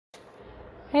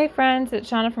Hey friends,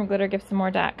 it's Shauna from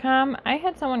glittergiftsandmore.com. I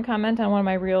had someone comment on one of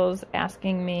my reels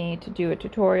asking me to do a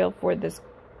tutorial for this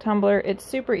tumbler. It's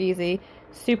super easy,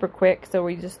 super quick, so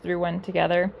we just threw one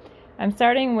together. I'm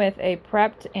starting with a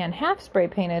prepped and half spray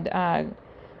painted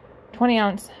 20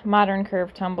 ounce modern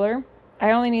curve tumbler.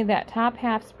 I only need that top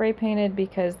half spray painted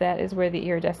because that is where the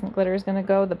iridescent glitter is going to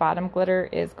go. The bottom glitter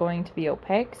is going to be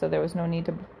opaque, so there was no need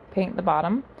to paint the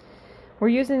bottom. We're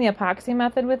using the epoxy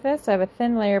method with this. So I have a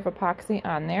thin layer of epoxy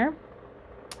on there,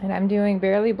 and I'm doing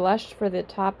barely blushed for the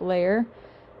top layer,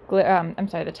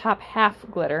 the top half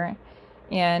glitter,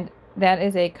 and that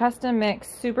is a custom mix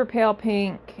super pale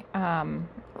pink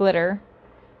glitter.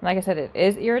 Like I said, it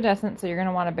is iridescent, so you're going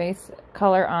to want a base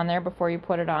color on there before you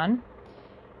put it on.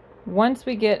 Once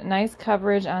we get nice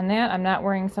coverage on that, I'm not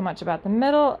worrying so much about the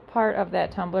middle part of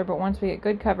that tumbler, but once we get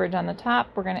good coverage on the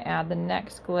top, we're going to add the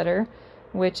next glitter,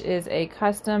 which is a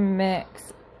custom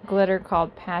mix glitter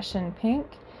called Passion Pink.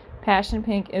 Passion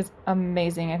Pink is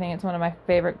amazing. I think it's one of my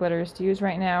favorite glitters to use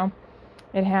right now.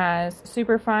 It has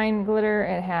super fine glitter,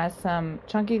 it has some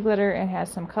chunky glitter, it has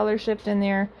some color shift in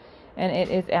there, and it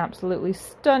is absolutely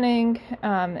stunning.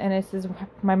 And this is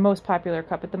my most popular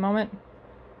cup at the moment.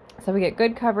 So we get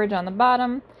good coverage on the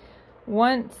bottom.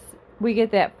 Once we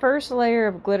get that first layer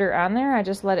of glitter on there, I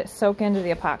just let it soak into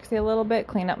the epoxy a little bit,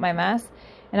 clean up my mess.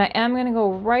 And I am going to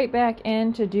go right back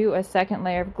in to do a second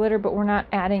layer of glitter, but we're not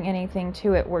adding anything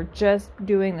to it. We're just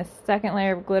doing the second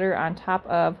layer of glitter on top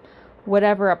of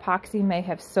whatever epoxy may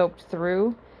have soaked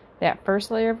through that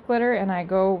first layer of glitter. And I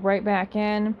go right back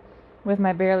in with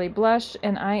my Barely Blush,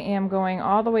 and I am going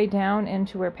all the way down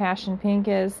into where Passion Pink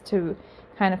is to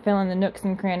kind of fill in the nooks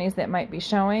and crannies that might be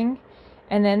showing.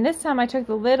 And then this time I took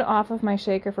the lid off of my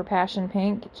shaker for Passion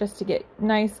Pink just to get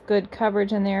nice good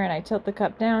coverage in there, and I tilt the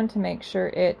cup down to make sure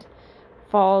it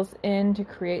falls in to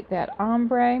create that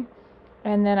ombre.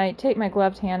 And then I take my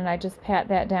gloved hand and I just pat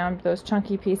that down. Those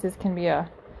chunky pieces can be a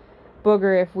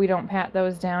booger if we don't pat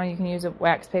those down. You can use a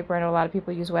wax paper. I know a lot of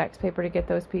people use wax paper to get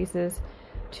those pieces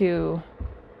to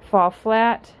fall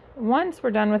flat. Once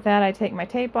we're done with that, I take my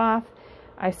tape off.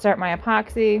 I start my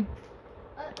epoxy.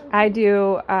 I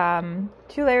do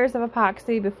 2 layers of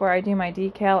epoxy before I do my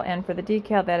decal, and for the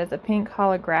decal, that is a pink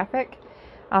holographic.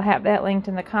 I'll have that linked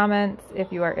in the comments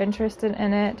if you are interested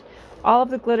in it. All of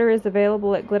the glitter is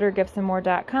available at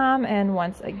glittergiftsandmore.com, and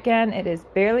once again, it is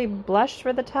Barely Blushed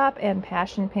for the top and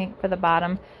Passion Pink for the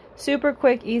bottom. Super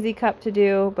quick, easy cup to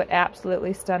do, but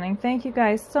absolutely stunning. Thank you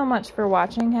guys so much for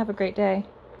watching. Have a great day.